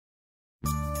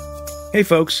Hey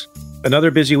folks,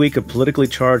 another busy week of politically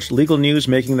charged legal news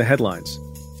making the headlines.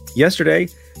 Yesterday,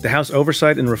 the House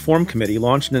Oversight and Reform Committee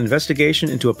launched an investigation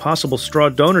into a possible straw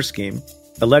donor scheme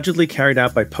allegedly carried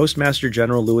out by Postmaster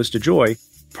General Louis DeJoy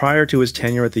prior to his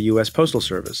tenure at the U.S. Postal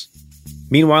Service.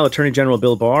 Meanwhile, Attorney General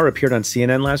Bill Barr appeared on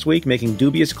CNN last week making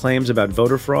dubious claims about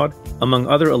voter fraud, among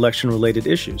other election-related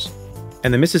issues.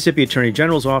 And the Mississippi Attorney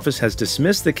General's office has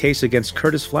dismissed the case against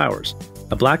Curtis Flowers,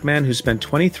 a black man who spent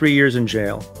 23 years in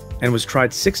jail and was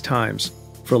tried 6 times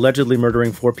for allegedly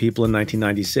murdering 4 people in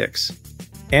 1996.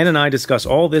 Ann and I discuss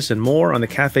all this and more on the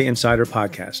Cafe Insider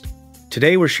podcast.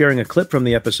 Today we're sharing a clip from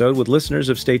the episode with listeners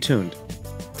of Stay Tuned.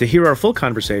 To hear our full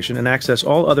conversation and access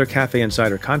all other Cafe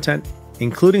Insider content,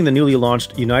 including the newly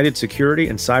launched United Security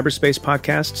and Cyberspace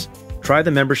podcasts, try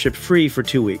the membership free for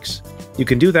 2 weeks. You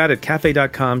can do that at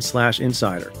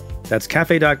cafe.com/insider. That's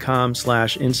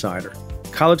cafe.com/insider.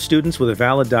 College students with a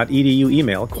valid .edu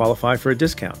email qualify for a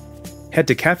discount. Head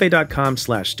to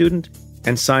cafe.com/student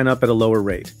and sign up at a lower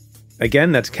rate.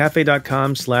 Again, that's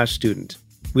cafe.com/student.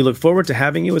 We look forward to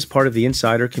having you as part of the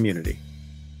Insider community.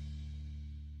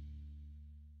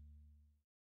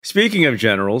 Speaking of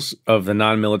generals of the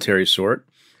non-military sort,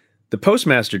 the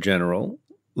Postmaster General,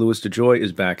 Louis DeJoy,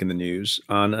 is back in the news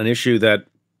on an issue that,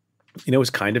 is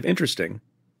kind of interesting.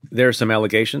 There are some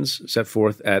allegations set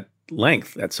forth at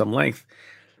some length,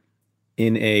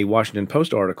 in a Washington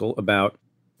Post article about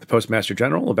the Postmaster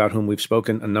General, about whom we've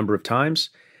spoken a number of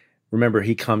times. Remember,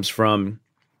 he comes from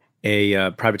a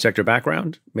private sector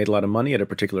background, made a lot of money at a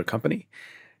particular company.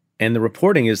 And the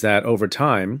reporting is that over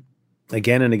time,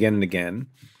 again and again and again,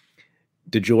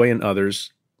 DeJoy and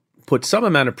others put some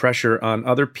amount of pressure on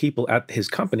other people at his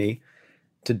company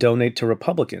to donate to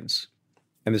Republicans.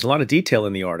 And there's a lot of detail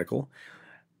in the article.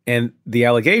 And the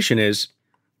allegation is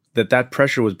that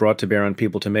pressure was brought to bear on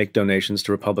people to make donations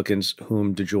to Republicans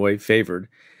whom DeJoy favored,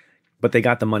 but they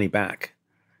got the money back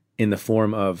in the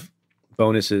form of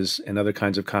bonuses and other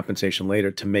kinds of compensation later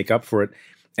to make up for it.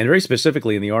 And very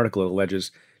specifically in the article, it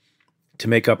alleges to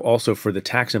make up also for the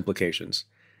tax implications.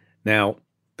 Now,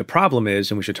 the problem is,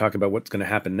 and we should talk about what's going to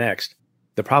happen next,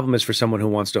 the problem is for someone who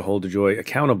wants to hold DeJoy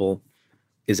accountable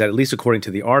is that, at least according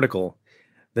to the article,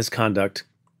 this conduct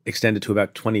extended to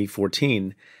about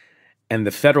 2014. And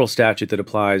the federal statute that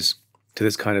applies to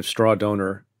this kind of straw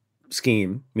donor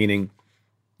scheme, meaning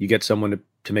you get someone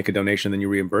to make a donation, then you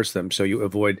reimburse them, so you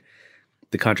avoid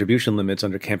the contribution limits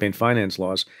under campaign finance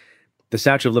laws, the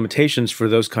statute of limitations for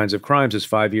those kinds of crimes is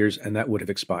 5 years, and that would have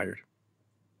expired.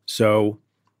 So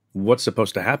what's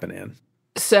supposed to happen, Ann?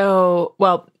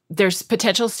 There's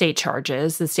potential state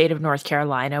charges. The state of North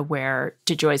Carolina, where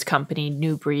DeJoy's company,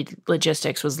 New Breed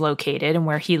Logistics, was located and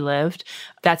where he lived,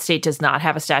 that state does not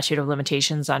have a statute of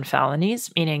limitations on felonies,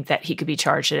 meaning that he could be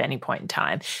charged at any point in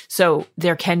time. So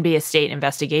there can be a state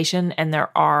investigation, and there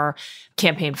are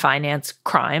campaign finance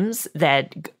crimes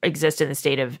that exist in the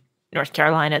state of North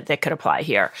Carolina that could apply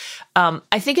here.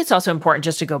 I think it's also important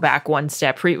just to go back one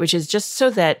step, which is just so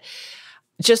that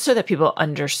people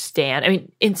understand. I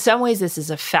mean, in some ways, this is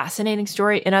a fascinating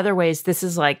story. In other ways, this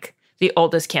is like the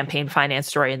oldest campaign finance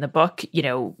story in the book.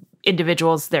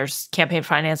 Individuals, there's campaign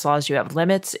finance laws, you have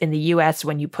limits. In the U.S.,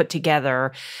 when you put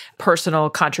together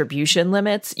personal contribution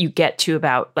limits, you get to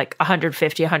about like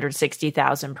 $150,000,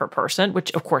 $160,000 per person,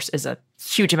 which of course is a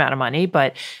huge amount of money.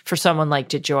 But for someone like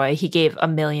DeJoy, he gave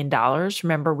 $1 million.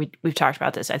 Remember, we've talked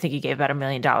about this. I think he gave about $1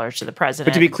 million to the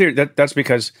president. But to be clear, that's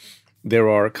because there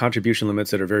are contribution limits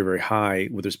that are very, very high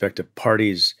with respect to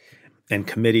parties and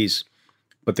committees,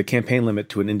 but the campaign limit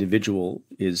to an individual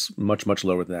is much, much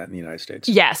lower than that in the United States.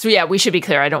 Yes. Yeah, we should be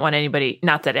clear. I don't want anybody,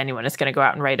 not that anyone is going to go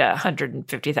out and write a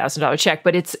 $150,000 check,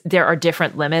 but there are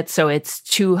different limits. So it's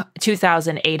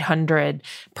 $2,800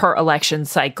 per election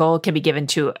cycle can be given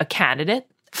to a candidate,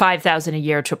 $5,000 a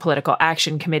year to a political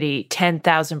action committee,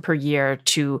 $10,000 per year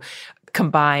to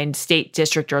combined state,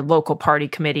 district, or local party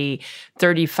committee,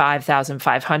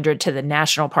 $35,500 to the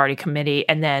national party committee,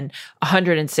 and then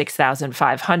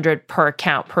 $106,500 per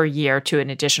account per year to an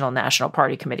additional national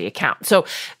party committee account. So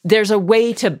there's a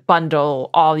way to bundle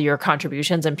all your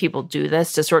contributions, and people do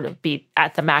this to sort of be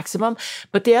at the maximum.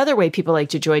 But the other way people like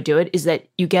DeJoy do it is that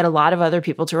you get a lot of other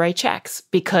people to write checks,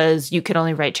 because you can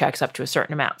only write checks up to a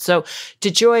certain amount. So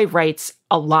DeJoy writes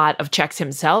a lot of checks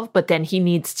himself, but then he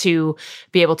needs to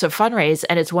be able to fundraise.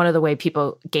 And it's one of the way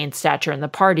people gain stature in the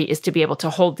party is to be able to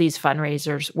hold these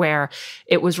fundraisers, where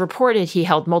it was reported he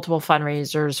held multiple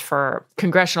fundraisers for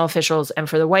congressional officials and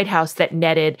for the White House that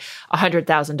netted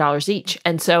 $100,000 each.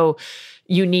 And so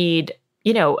you need,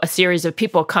 a series of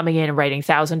people coming in and writing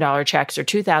 $1,000 checks or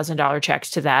 $2,000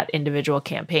 checks to that individual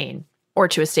campaign. or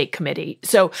to a state committee.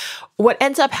 So what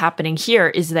ends up happening here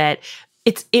is that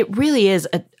it really is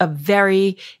a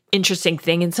very interesting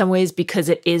thing in some ways because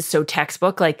it is so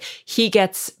textbook. Like he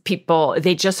gets people,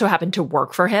 they just so happen to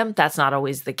work for him. That's not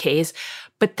always the case.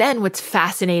 But then what's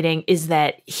fascinating is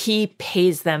that he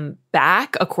pays them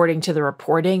back according to the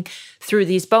reporting through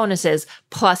these bonuses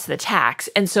plus the tax.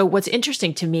 And so what's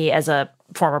interesting to me as a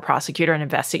former prosecutor and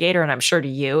investigator, and I'm sure to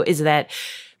you, is that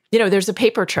there's a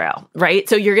paper trail, right?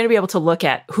 So you're going to be able to look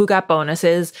at who got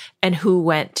bonuses and who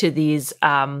went to these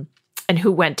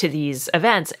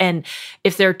events. And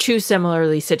if they're two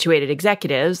similarly situated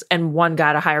executives and one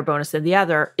got a higher bonus than the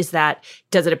other,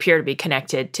 does it appear to be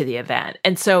connected to the event?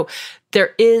 And so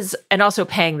there is, and also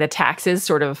paying the taxes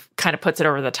sort of kind of puts it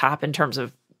over the top in terms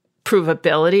of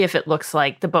provability if it looks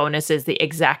like the bonus is the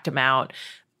exact amount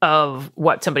of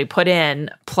what somebody put in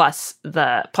plus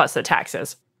the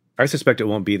taxes. I suspect it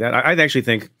won't be that. I actually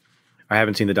think, I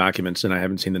haven't seen the documents and I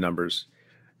haven't seen the numbers.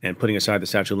 And putting aside the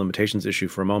statute of limitations issue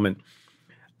for a moment,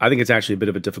 I think it's actually a bit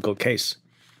of a difficult case.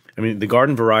 I mean, the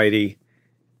garden variety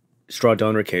straw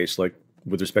donor case, like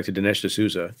with respect to Dinesh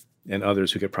D'Souza and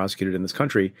others who get prosecuted in this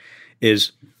country,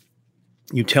 is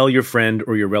you tell your friend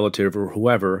or your relative or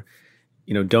whoever,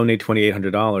 donate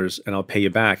 $2,800 and I'll pay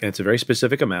you back. And it's a very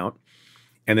specific amount.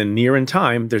 And then near in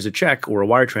time, there's a check or a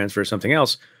wire transfer or something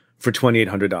else for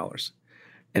 $2,800.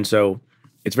 And so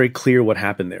it's very clear what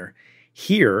happened there.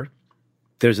 Here,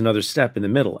 there's another step in the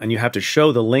middle, and you have to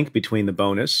show the link between the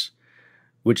bonus,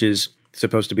 which is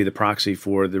supposed to be the proxy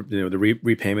for the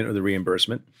repayment or the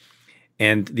reimbursement,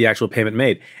 and the actual payment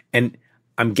made. And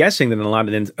I'm guessing that in a lot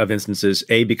of instances,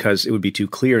 because it would be too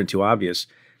clear and too obvious,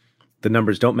 the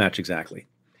numbers don't match exactly,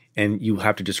 and you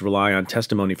have to just rely on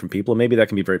testimony from people. Maybe that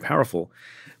can be very powerful,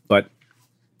 but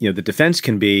the defense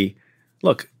can be,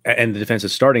 look, and the defense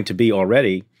is starting to be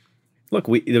already. Look,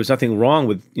 there was nothing wrong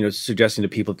with suggesting to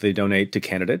people that they donate to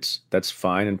candidates. That's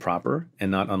fine and proper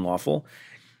and not unlawful.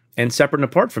 And separate and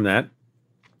apart from that,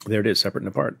 there it is, separate and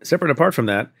apart. Separate and apart from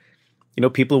that,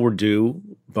 people were due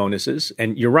bonuses.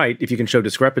 And you're right, if you can show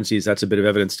discrepancies, that's a bit of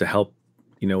evidence to help,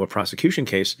 a prosecution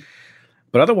case.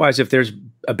 But otherwise, if there's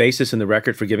a basis in the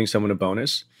record for giving someone a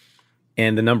bonus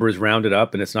and the number is rounded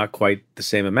up and it's not quite the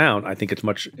same amount, I think it's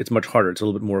much harder. It's a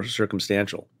little bit more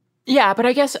circumstantial. Yeah, but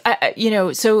I guess,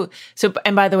 so,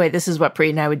 and by the way, this is what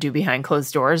Preet and I would do behind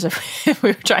closed doors if we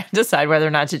were trying to decide whether or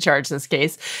not to charge this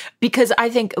case. Because I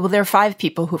think, there are 5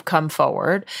 people who've come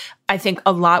forward. I think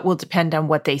a lot will depend on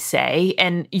what they say.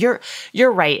 And you're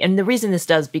right. And the reason this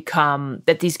does become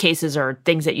that these cases are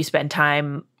things that you spend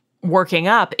time working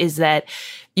up is that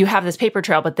you have this paper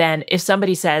trail, but then if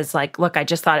somebody says like, look, I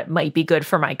just thought it might be good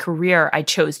for my career, I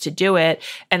chose to do it,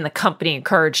 and the company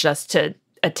encouraged us to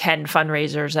attend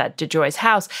fundraisers at DeJoy's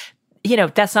house,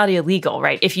 that's not illegal,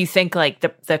 right? If you think like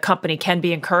the company can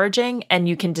be encouraging and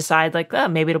you can decide like, oh,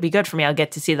 maybe it'll be good for me. I'll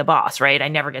get to see the boss, right? I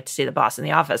never get to see the boss in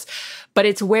the office. But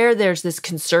it's where there's this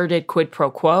concerted quid pro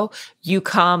quo. You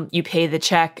come, you pay the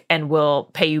check, and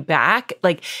we'll pay you back.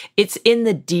 Like it's in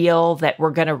the deal that we're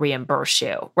going to reimburse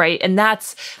you, right? And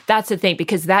that's the thing,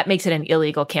 because that makes it an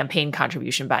illegal campaign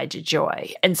contribution by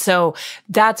DeJoy. And so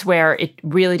that's where it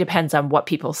really depends on what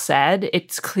people said.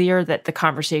 It's clear that the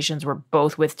conversations were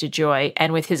both with DeJoy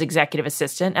and with his executive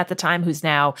assistant at the time, who's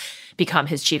now become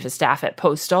his chief of staff at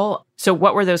Postal. So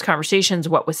what were those conversations?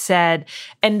 What was said?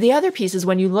 And the other piece is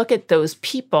when you look at those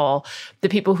people, the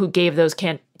people who gave those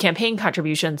campaign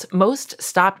contributions, most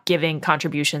stopped giving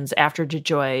contributions after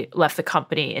DeJoy left the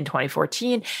company in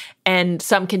 2014. And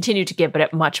some continue to give, but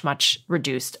at much, much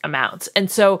reduced amounts. And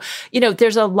so,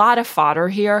 there's a lot of fodder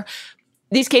here.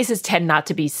 These cases tend not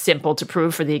to be simple to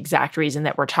prove for the exact reason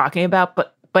that we're talking about,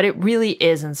 but it really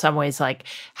is in some ways like,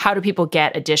 how do people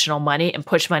get additional money and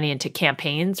push money into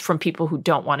campaigns from people who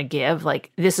don't want to give?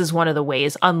 Like, this is one of the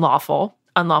ways, unlawful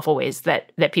ways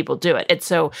that people do it. And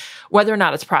so whether or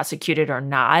not it's prosecuted or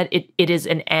not, it is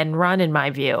an end run, in my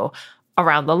view,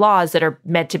 around the laws that are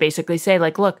meant to basically say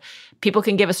like, look, people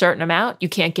can give a certain amount, you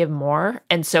can't give more.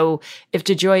 And so if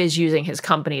DeJoy is using his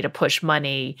company to push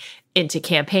money into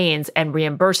campaigns and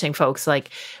reimbursing folks, like,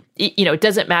 it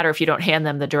doesn't matter if you don't hand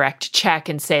them the direct check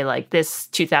and say like, this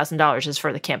 $2,000 is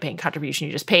for the campaign contribution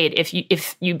you just paid.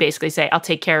 If you basically say, I'll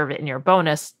take care of it in your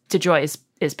bonus, DeJoy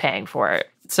is paying for it.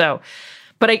 So,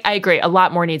 but I agree, a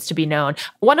lot more needs to be known.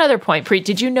 One other point, Preet,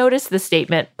 did you notice the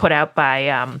statement put out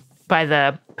by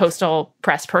the Postal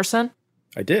press person?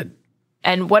 I did.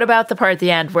 And what about the part at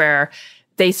the end where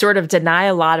they sort of deny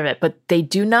a lot of it, but they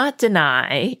do not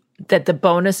deny that the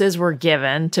bonuses were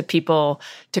given to people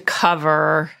to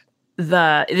cover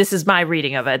this is my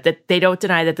reading of it, that they don't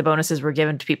deny that the bonuses were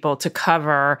given to people to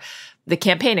cover the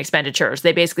campaign expenditures.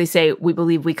 They basically say, we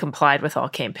believe we complied with all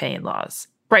campaign laws.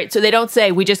 Right. So they don't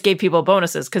say we just gave people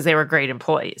bonuses because they were great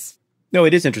employees. No,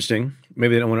 it is interesting.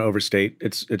 Maybe they don't want to overstate.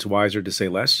 It's wiser to say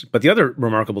less. But the other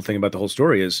remarkable thing about the whole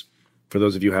story is, for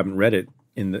those of you who haven't read it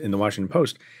in the Washington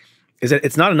Post, is that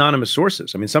it's not anonymous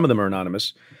sources. I mean, some of them are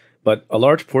anonymous, but a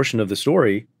large portion of the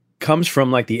story comes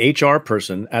from like the HR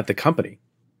person at the company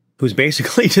who's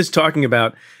basically just talking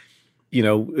about,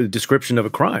 a description of a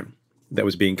crime that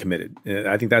was being committed.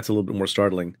 I think that's a little bit more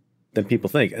startling than people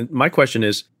think. And my question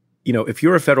is, if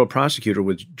you're a federal prosecutor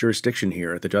with jurisdiction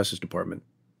here at the Justice Department,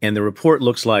 and the report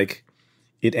looks like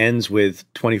it ends with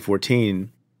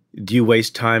 2014, do you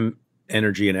waste time,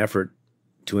 energy, and effort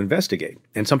to investigate?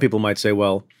 And some people might say,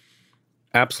 well,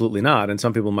 absolutely not. And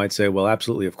some people might say, well,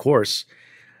 absolutely, of course.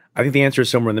 I think the answer is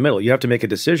somewhere in the middle. You have to make a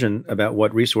decision about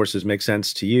what resources make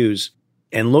sense to use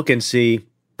and look and see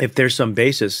if there's some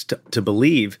basis to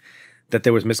believe that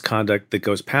there was misconduct that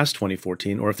goes past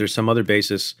 2014, or if there's some other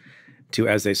basis to,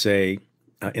 as they say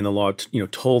in the law,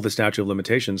 toll the statute of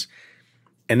limitations.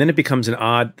 And then it becomes an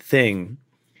odd thing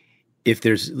if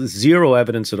there's zero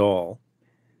evidence at all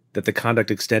that the conduct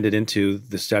extended into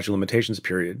the statute of limitations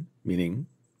period, meaning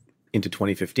into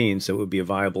 2015, so it would be a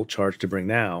viable charge to bring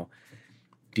now.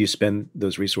 Do you spend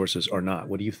those resources or not?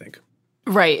 What do you think?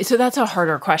 Right. So that's a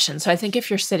harder question. So I think if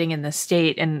you're sitting in the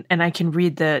state, and I can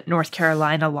read the North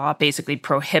Carolina law basically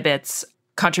prohibits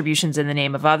contributions in the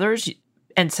name of others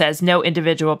and says no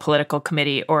individual political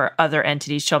committee or other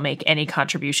entities shall make any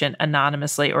contribution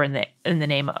anonymously or in the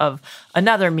name of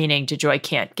another, meaning DeJoy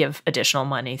can't give additional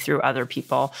money through other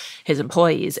people, his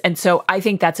employees. And so I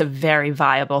think that's a very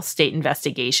viable state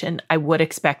investigation. I would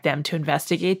expect them to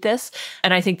investigate this,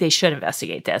 and I think they should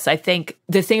investigate this. I think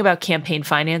the thing about campaign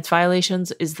finance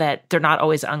violations is that they're not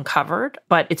always uncovered,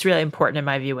 but it's really important in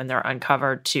my view when they're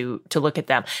uncovered to look at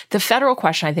them. The federal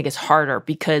question I think is harder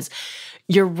because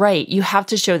you're right. You have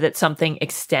to show that something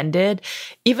extended,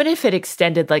 even if it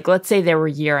extended, like let's say there were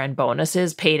year-end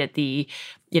bonuses paid at the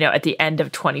end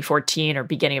of 2014 or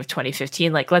beginning of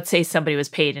 2015. Like let's say somebody was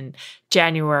paid in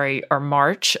January or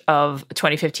March of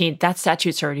 2015, that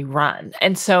statute's already run.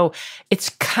 And so it's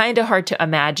kind of hard to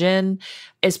imagine,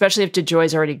 especially if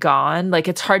DeJoy's already gone, like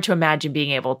it's hard to imagine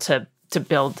being able to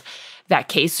build that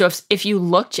case. So if you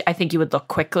looked, I think you would look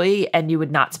quickly and you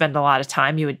would not spend a lot of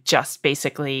time. You would just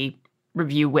basically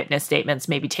review witness statements,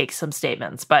 maybe take some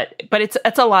statements, but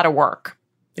it's a lot of work.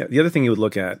 Yeah. The other thing you would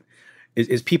look at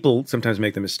is people sometimes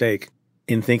make the mistake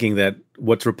in thinking that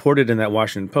what's reported in that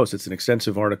Washington Post, it's an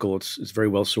extensive article, it's very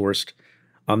well sourced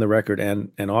on the record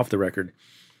and off the record,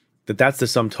 that's the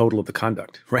sum total of the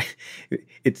conduct, right?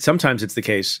 Sometimes it's the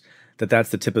case that that's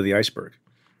the tip of the iceberg.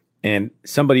 And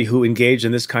somebody who engaged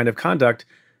in this kind of conduct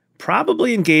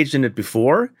probably engaged in it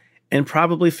before and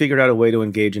probably figured out a way to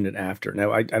engage in it after.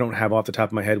 Now, I don't have off the top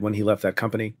of my head when he left that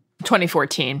company.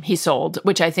 2014, he sold,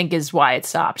 which I think is why it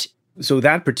stopped. So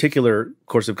that particular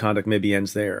course of conduct maybe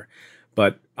ends there.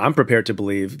 But I'm prepared to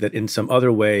believe that in some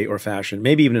other way or fashion,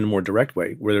 maybe even in a more direct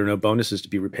way, where there are no bonuses to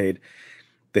be repaid,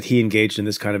 that he engaged in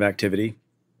this kind of activity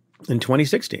in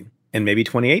 2016 and maybe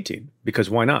 2018. Because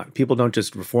why not? People don't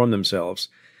just reform themselves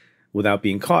without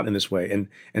being caught in this way.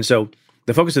 And so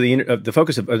the focus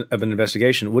of an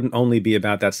investigation wouldn't only be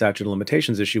about that statute of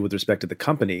limitations issue with respect to the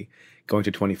company going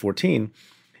to 2014,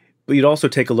 but you'd also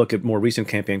take a look at more recent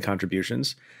campaign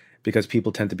contributions because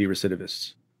people tend to be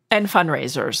recidivists. And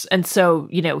fundraisers. And so,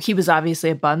 he was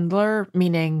obviously a bundler,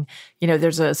 meaning,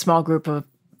 there's a small group of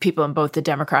people in both the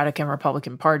Democratic and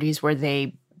Republican parties where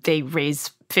they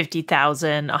raise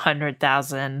 $50,000,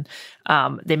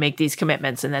 $100,000. They make these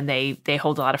commitments and then they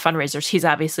hold a lot of fundraisers. He's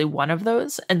obviously one of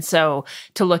those. And so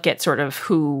to look at sort of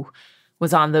who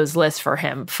was on those lists for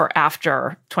him for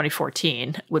after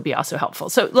 2014 would be also helpful.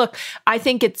 So look, I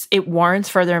think it warrants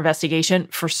further investigation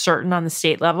for certain on the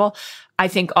state level. I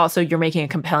think also you're making a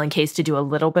compelling case to do a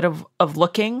little bit of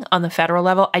looking on the federal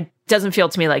level. It doesn't feel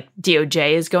to me like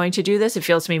DOJ is going to do this. It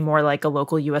feels to me more like a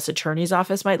local U.S. attorney's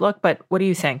office might look. But what do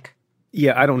you think?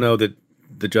 Yeah, I don't know that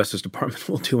the Justice Department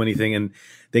will do anything, and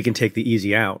they can take the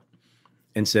easy out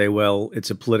and say, well, it's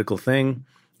a political thing.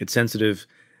 It's sensitive.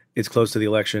 It's close to the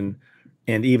election.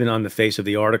 And even on the face of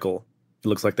the article, it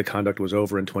looks like the conduct was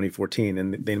over in 2014,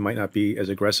 and they might not be as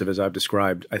aggressive as I've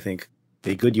described. I think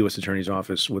a good U.S. attorney's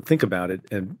office would think about it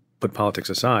and put politics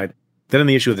aside. Then on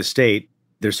the issue of the state,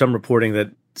 there's some reporting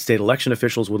that state election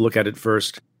officials would look at it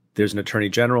first. There's an attorney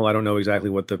general. I don't know exactly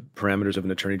what the parameters of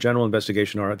an attorney general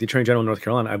investigation are. The attorney general in North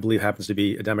Carolina, I believe, happens to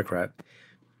be a Democrat.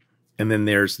 And then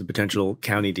there's the potential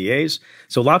county DAs.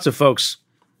 So lots of folks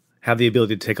have the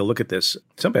ability to take a look at this.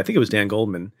 Somebody, I think it was Dan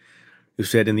Goldman, who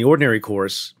said in the ordinary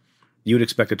course, you would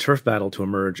expect a turf battle to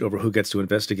emerge over who gets to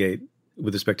investigate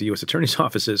with respect to U.S. attorneys'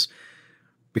 offices,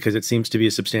 because it seems to be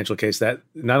a substantial case that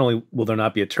not only will there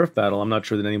not be a turf battle, I'm not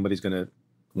sure that anybody's going to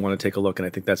want to take a look, and I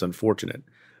think that's unfortunate.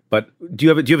 But do you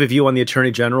have a view on the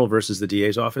Attorney General versus the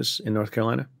DA's office in North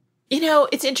Carolina?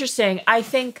 It's interesting. I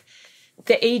think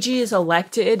the AG is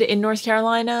elected in North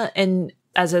Carolina, and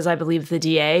as is, I believe, the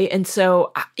DA. And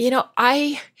so,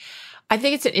 I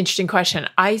think it's an interesting question.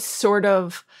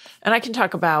 We could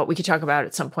talk about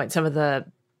at some point some of the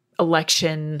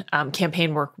election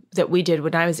campaign work that we did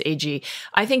when I was AG.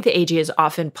 I think the AG is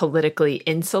often politically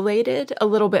insulated a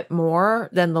little bit more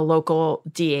than the local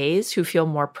DAs, who feel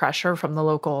more pressure from the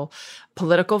local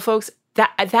political folks.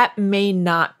 That may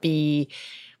not be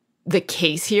the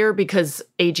case here, because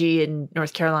AG in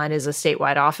North Carolina is a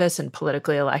statewide office and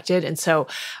politically elected. And so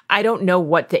I don't know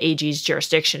what the AG's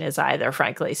jurisdiction is either,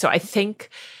 frankly. So I think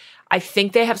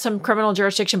they have some criminal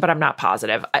jurisdiction, but I'm not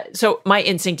positive. So my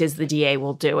instinct is the DA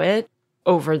will do it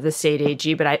over the state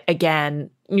AG. But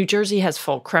again, New Jersey has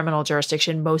full criminal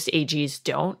jurisdiction. Most AGs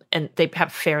don't, and they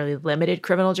have fairly limited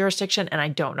criminal jurisdiction. And I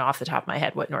don't know off the top of my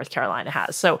head what North Carolina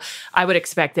has. So I would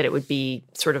expect that it would be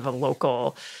sort of a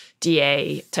local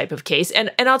DA type of case.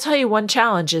 And I'll tell you, one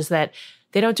challenge is that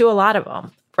they don't do a lot of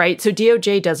them, right? So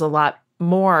DOJ does a lot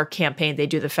more campaign. They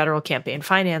do the federal campaign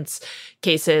finance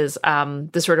cases.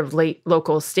 The sort of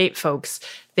local state folks,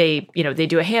 they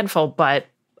do a handful, but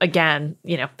again,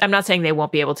 I'm not saying they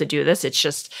won't be able to do this. It's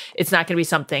just, it's not going to be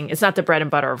something, it's not the bread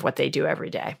and butter of what they do every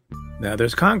day. Now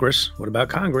there's Congress. What about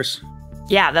Congress?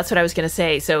 Yeah, that's what I was going to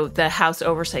say. So the House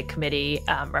Oversight Committee,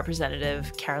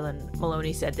 Representative Carolyn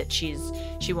Maloney said that she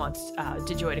wants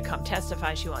DeJoy to come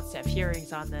testify. She wants to have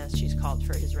hearings on this. She's called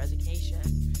for his resignation.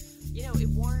 It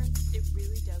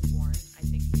really does warrant, I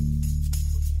think,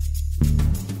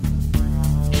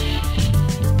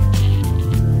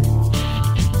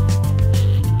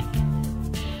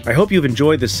 I hope you've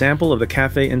enjoyed this sample of the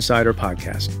Cafe Insider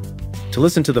podcast. To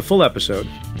listen to the full episode,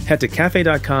 head to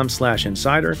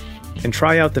cafe.com/insider and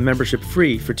try out the membership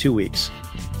free for 2 weeks.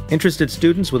 Interested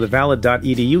students with a valid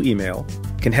 .edu email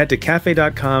can head to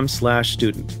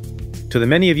cafe.com/student. To the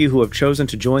many of you who have chosen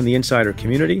to join the Insider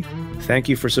community, thank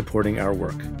you for supporting our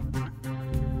work.